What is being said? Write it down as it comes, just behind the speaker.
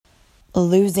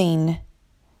losing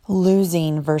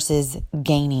versus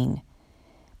gaining.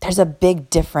 There's a big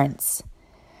difference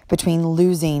between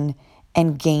losing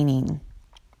and gaining.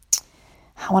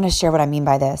 I want to share what I mean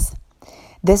by this.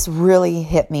 This really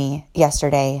hit me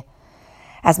yesterday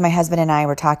as my husband and I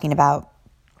were talking about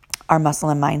our muscle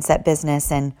and mindset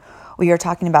business, and we were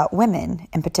talking about women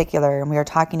in particular, and we were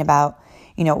talking about,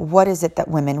 what is it that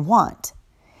women want?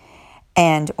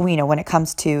 And, when it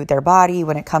comes to their body,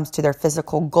 when it comes to their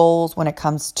physical goals, when it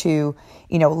comes to,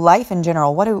 life in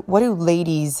general, what do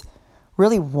ladies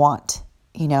really want,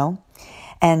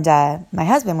 And my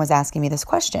husband was asking me this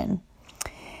question.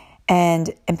 And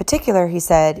in particular, he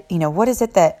said, what is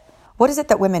it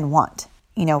that women want,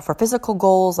 for physical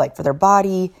goals, like for their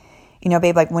body,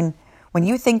 babe, like when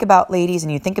you think about ladies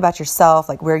and you think about yourself,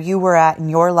 like where you were at in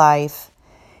your life,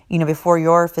 before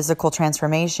your physical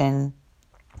transformation,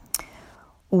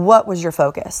 what was your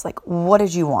focus? Like, what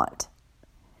did you want?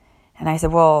 And I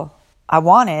said, well, I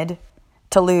wanted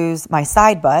to lose my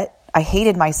side butt. I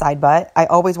hated my side butt. I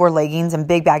always wore leggings and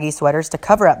big baggy sweaters to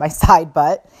cover up my side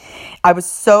butt. I was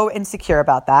so insecure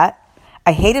about that.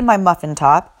 I hated my muffin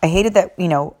top. I hated that,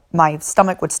 my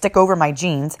stomach would stick over my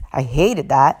jeans. I hated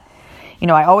that.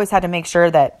 I always had to make sure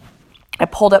that I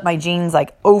pulled up my jeans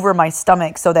like over my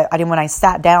stomach so that when I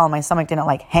sat down, my stomach didn't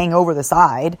like hang over the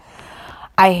side.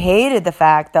 I hated the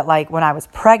fact that like when I was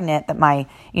pregnant that my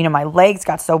legs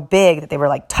got so big that they were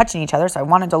like touching each other. So I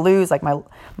wanted to lose like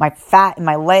my fat in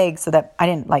my legs so that I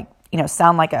didn't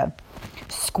sound like a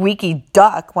squeaky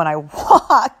duck when I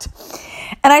walked.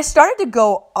 And I started to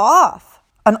go off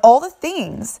on all the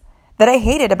things that I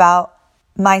hated about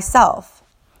myself.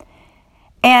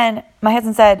 And my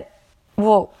husband said,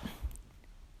 well,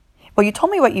 you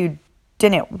told me what you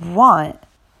didn't want,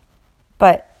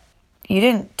 but you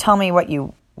didn't tell me what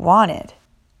you wanted.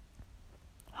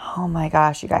 Oh my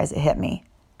gosh, you guys, it hit me.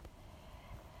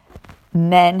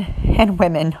 Men and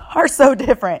women are so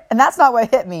different. And that's not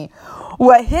what hit me.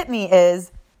 What hit me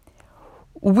is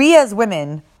we as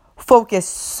women focus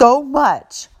so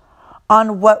much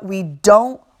on what we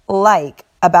don't like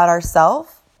about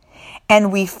ourselves,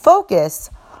 and we focus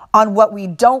on what we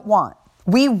don't want.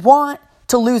 We want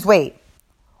to lose weight.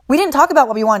 We didn't talk about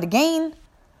what we wanted to gain.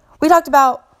 We talked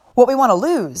about what we want to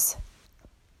lose.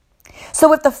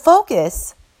 So if the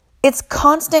focus, it's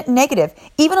constant negative,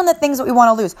 even on the things that we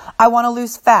want to lose. I want to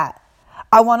lose fat.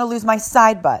 I want to lose my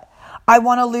side butt. I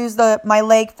want to lose my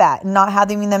leg fat and not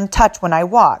having them touch when I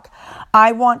walk.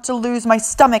 I want to lose my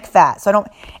stomach fat so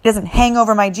it doesn't hang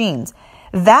over my jeans.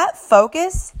 That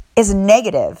focus is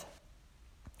negative.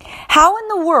 How in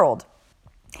the world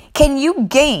can you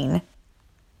gain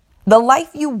the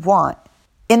life you want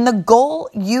in the goal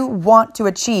you want to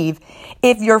achieve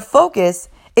if your focus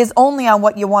is only on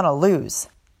what you want to lose?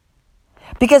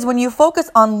 Because when you focus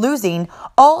on losing,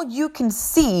 all you can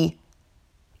see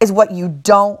is what you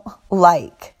don't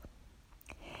like.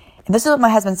 And this is what my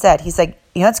husband said. He said,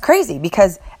 it's crazy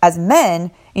because as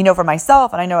men, for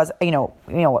myself, and I know as,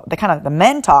 the kind of the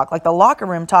men talk, like the locker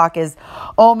room talk is,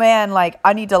 oh man, like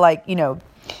I need to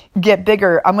get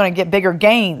bigger. I'm going to get bigger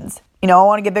gains. I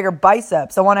want to get bigger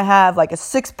biceps. I want to have like a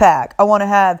 6-pack. I want to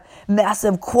have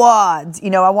massive quads.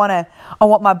 I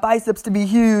want my biceps to be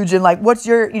huge. And like, what's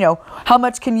your, how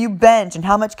much can you bench and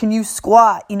how much can you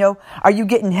squat? Are you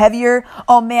getting heavier?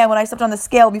 Oh man, when I stepped on the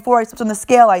scale, before I stepped on the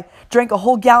scale, I drank a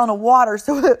whole gallon of water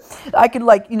so that I could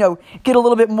get a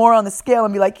little bit more on the scale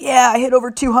and be like, yeah, I hit over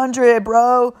 200,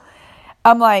 bro.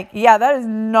 I'm like, yeah, that is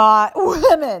not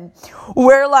women.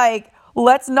 We're like,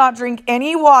 let's not drink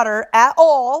any water at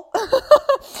all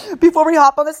before we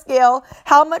hop on the scale.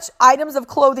 How much items of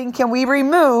clothing can we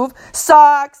remove?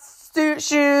 Socks,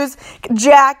 shoes,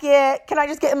 jacket. Can I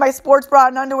just get in my sports bra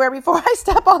and underwear before I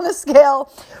step on the scale?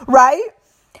 Right?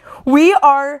 We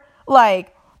are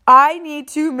like, I need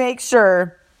to make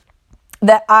sure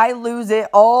that I lose it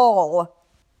all,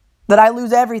 that I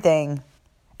lose everything.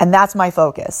 And that's my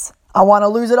focus. I want to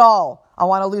lose it all. I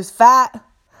want to lose fat.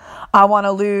 I want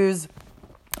to lose,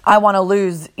 all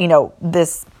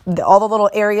the little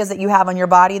areas that you have on your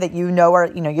body that are,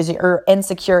 is your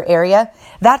insecure area.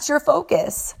 That's your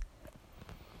focus.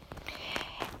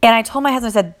 And I told my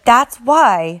husband, I said, that's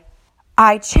why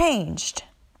I changed.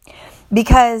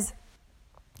 Because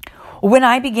when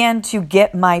I began to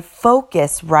get my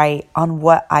focus right on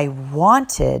what I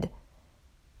wanted,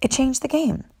 it changed the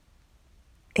game.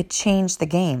 It changed the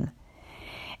game.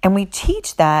 And we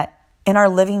teach that in our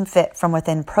Living Fit from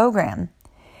Within program.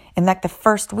 And like the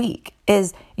first week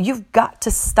is you've got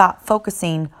to stop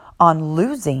focusing on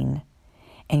losing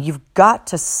and you've got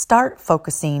to start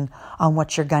focusing on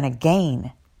what you're going to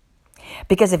gain.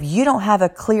 Because if you don't have a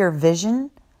clear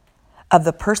vision of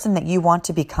the person that you want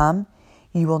to become,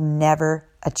 you will never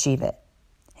achieve it.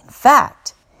 In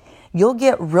fact, you'll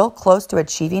get real close to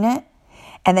achieving it,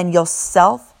 and then you'll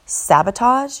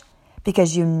self-sabotage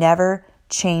because you never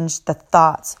change the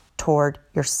thoughts toward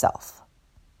yourself.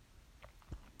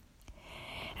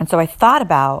 And so I thought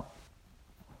about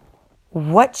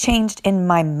what changed in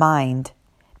my mind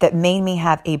that made me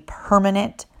have a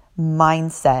permanent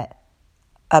mindset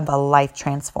of a life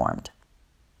transformed.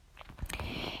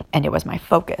 And it was my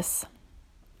focus.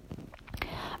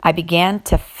 I began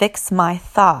to fix my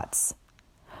thoughts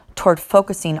toward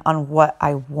focusing on what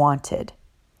I wanted.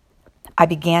 I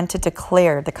began to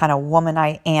declare the kind of woman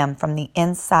I am from the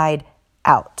inside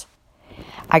out.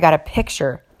 I got a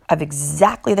picture of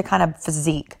exactly the kind of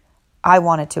physique I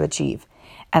wanted to achieve.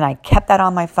 And I kept that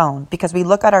on my phone because we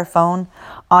look at our phone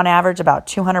on average about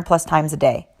 200 plus times a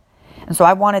day. And so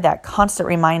I wanted that constant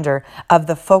reminder of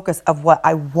the focus of what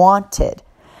I wanted,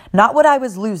 not what I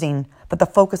was losing, but the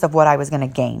focus of what I was going to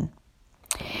gain.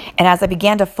 And as I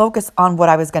began to focus on what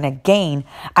I was going to gain,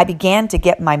 I began to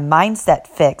get my mindset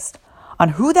fixed on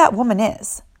who that woman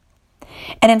is.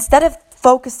 And instead of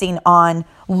focusing on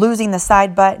losing the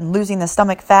side butt and losing the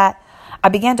stomach fat, I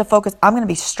began to focus, I'm going to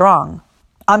be strong.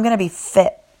 I'm going to be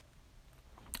fit.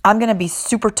 I'm going to be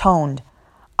super toned.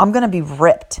 I'm going to be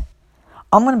ripped.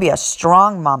 I'm going to be a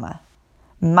strong mama.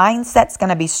 Mindset's going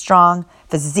to be strong.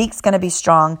 Physique's going to be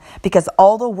strong because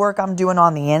all the work I'm doing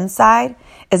on the inside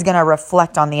is going to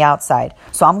reflect on the outside.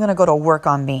 So I'm going to go to work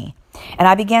on me. And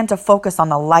I began to focus on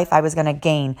the life I was going to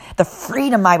gain, the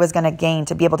freedom I was going to gain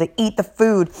to be able to eat the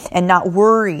food and not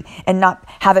worry and not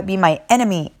have it be my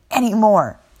enemy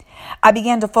anymore. I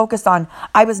began to focus on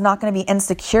I was not going to be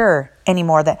insecure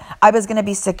anymore, that I was going to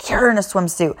be secure in a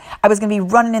swimsuit. I was going to be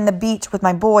running in the beach with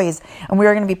my boys and we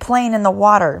were going to be playing in the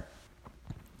water.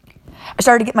 I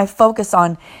started to get my focus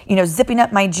on, zipping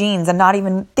up my jeans and not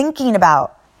even thinking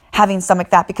about having stomach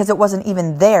fat because it wasn't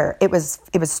even there. It was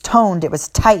toned. It was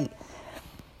tight.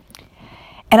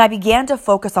 And I began to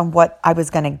focus on what I was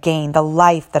going to gain, the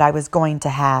life that I was going to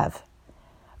have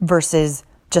versus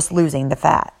just losing the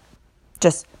fat,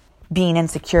 just being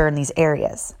insecure in these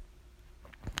areas.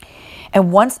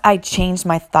 And once I changed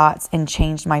my thoughts and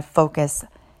changed my focus,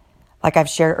 like I've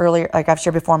shared earlier, like I've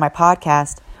shared before in my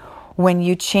podcast, when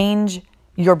you change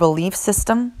your belief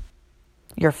system,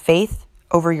 your faith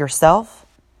over yourself,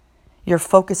 your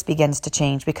focus begins to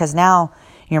change because now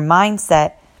your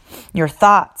mindset, your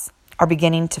thoughts are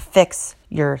beginning to fix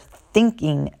your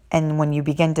thinking. And when you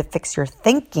begin to fix your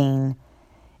thinking,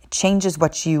 it changes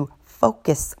what you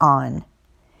focus on.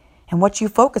 And what you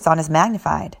focus on is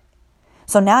magnified.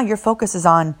 So now your focus is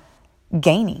on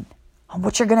gaining, on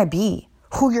what you're going to be,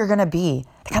 who you're going to be,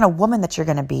 the kind of woman that you're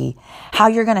going to be, how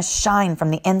you're going to shine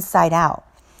from the inside out.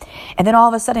 And then all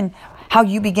of a sudden, how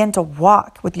you begin to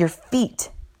walk with your feet.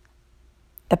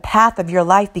 The path of your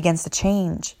life begins to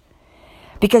change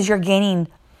because you're gaining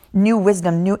new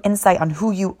wisdom, new insight on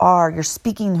who you are. You're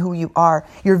speaking who you are.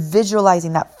 You're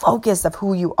visualizing that focus of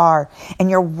who you are. And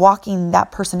you're walking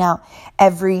that person out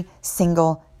every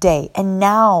single day. And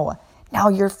now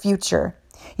your future,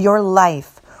 your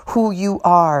life, who you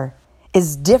are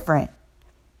is different.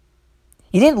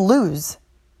 You didn't lose.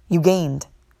 You gained.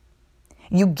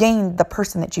 You gained the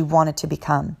person that you wanted to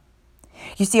become.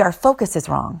 You see, our focus is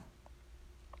wrong.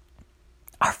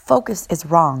 Our focus is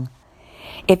wrong.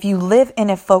 If you live in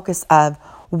a focus of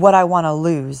what I want to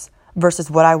lose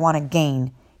versus what I want to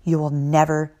gain, you will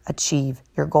never achieve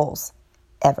your goals,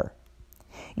 ever.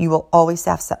 You will always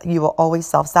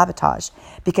self-sabotage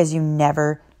because you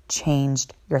never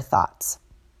changed your thoughts.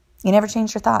 You never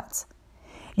changed your thoughts.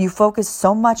 You focus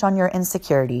so much on your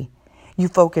insecurity. You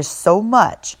focus so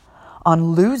much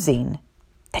on losing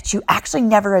that you actually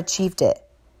never achieved it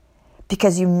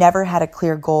because you never had a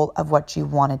clear goal of what you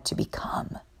wanted to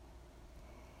become.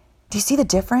 Do you see the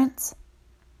difference?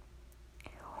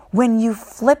 When you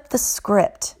flip the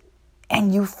script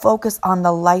and you focus on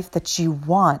the life that you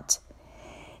want,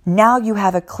 now you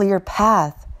have a clear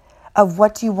path of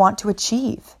what you want to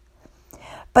achieve.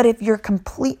 But if you're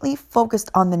completely focused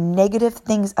on the negative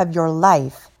things of your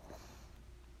life,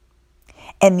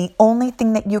 and the only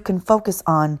thing that you can focus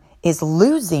on is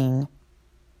losing,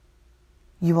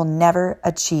 you will never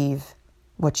achieve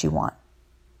what you want.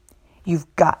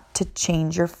 You've got to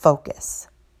change your focus.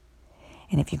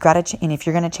 And if you're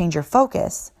going to change your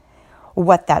focus,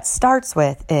 what that starts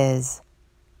with is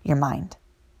your mind.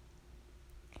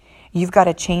 You've got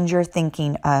to change your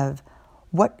thinking of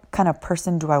what kind of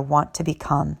person do I want to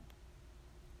become?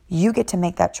 You get to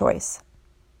make that choice.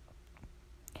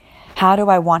 How do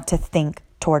I want to think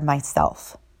toward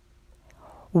myself?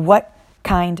 What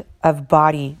kind of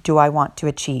body do I want to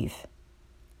achieve?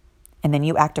 And then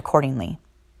you act accordingly.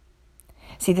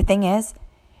 See, the thing is,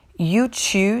 you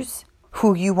choose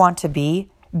who you want to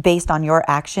be based on your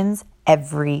actions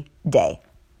every day.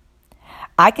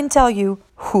 I can tell you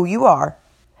who you are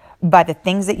by the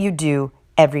things that you do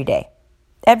every day.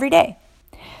 Every day.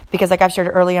 Because like I've shared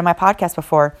earlier in my podcast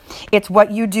before, it's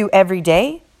what you do every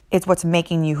day. It's what's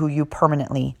making you who you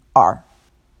permanently are.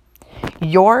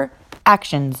 Your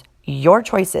actions, your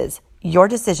choices, your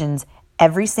decisions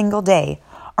every single day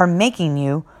are making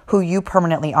you who you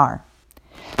permanently are.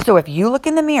 So if you look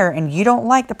in the mirror and you don't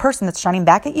like the person that's shining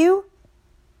back at you,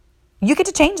 you get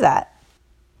to change that.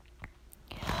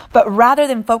 But rather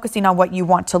than focusing on what you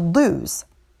want to lose,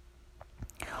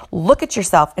 look at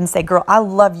yourself and say, girl, I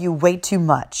love you way too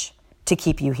much to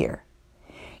keep you here.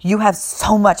 You have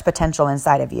so much potential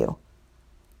inside of you.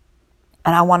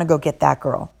 And I want to go get that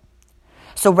girl.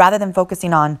 So rather than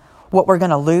focusing on what we're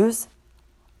going to lose,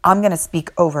 I'm going to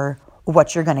speak over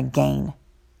what you're going to gain,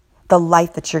 the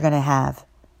life that you're going to have.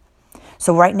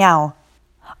 So right now,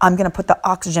 I'm going to put the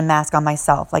oxygen mask on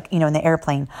myself, like, in the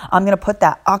airplane. I'm going to put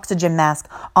that oxygen mask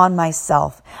on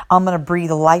myself. I'm going to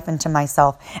breathe life into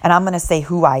myself, and I'm going to say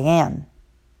who I am.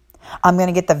 I'm going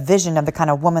to get the vision of the kind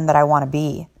of woman that I want to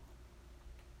be.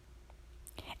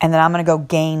 And then I'm going to go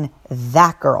gain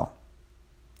that girl,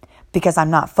 because I'm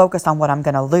not focused on what I'm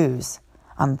going to lose.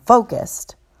 I'm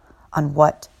focused on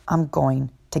what I'm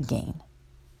going to gain.